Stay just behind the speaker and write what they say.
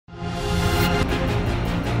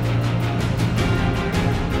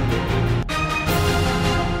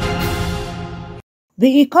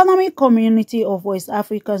The Economic Community of West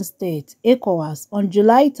African States, ECOWAS, on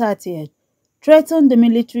July 30th, threatened the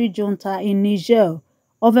military junta in Niger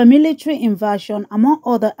of a military invasion among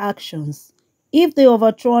other actions if the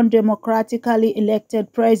overthrown democratically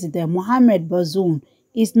elected president Mohamed Bazoum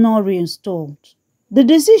is not reinstalled. The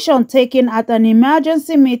decision taken at an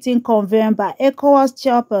emergency meeting convened by ECOWAS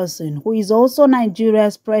Chairperson, who is also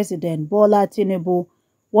Nigeria's president, Bola Tinubu,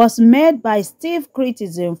 was met by stiff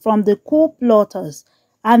criticism from the coup plotters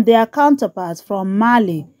and their counterparts from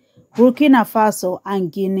Mali, Burkina Faso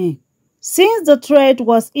and Guinea. Since the threat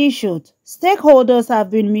was issued, stakeholders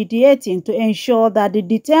have been mediating to ensure that the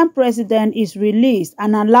detained president is released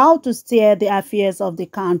and allowed to steer the affairs of the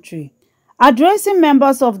country. Addressing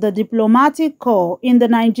members of the diplomatic corps in the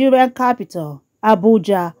Nigerian capital,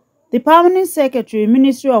 Abuja, the Permanent Secretary,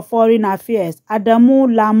 Ministry of Foreign Affairs, Adamu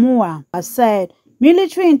Lamuwa, said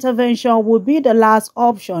military intervention would be the last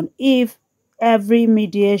option if every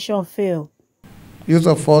mediation failed. Use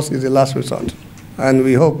of force is the last resort, and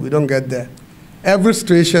we hope we don't get there. Every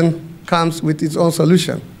situation comes with its own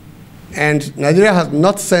solution, and Nigeria has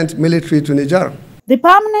not sent military to Niger. The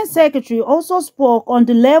Permanent Secretary also spoke on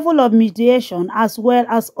the level of mediation as well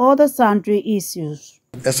as other sundry issues.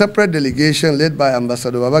 A separate delegation led by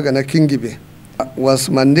Ambassador Babagana Kingibe was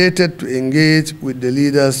mandated to engage with the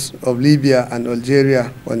leaders of Libya and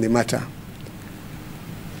Algeria on the matter.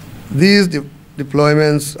 These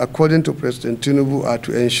deployments, according to President Tinubu, are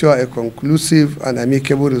to ensure a conclusive and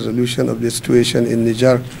amicable resolution of the situation in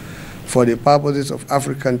Niger for the purposes of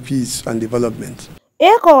African peace and development.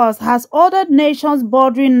 ECOWAS has ordered nations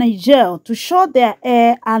bordering Niger to shut their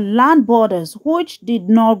air and land borders, which did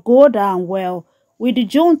not go down well with the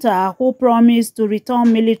junta, who promised to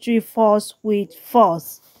return military force with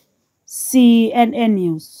force. CNN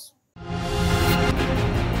News.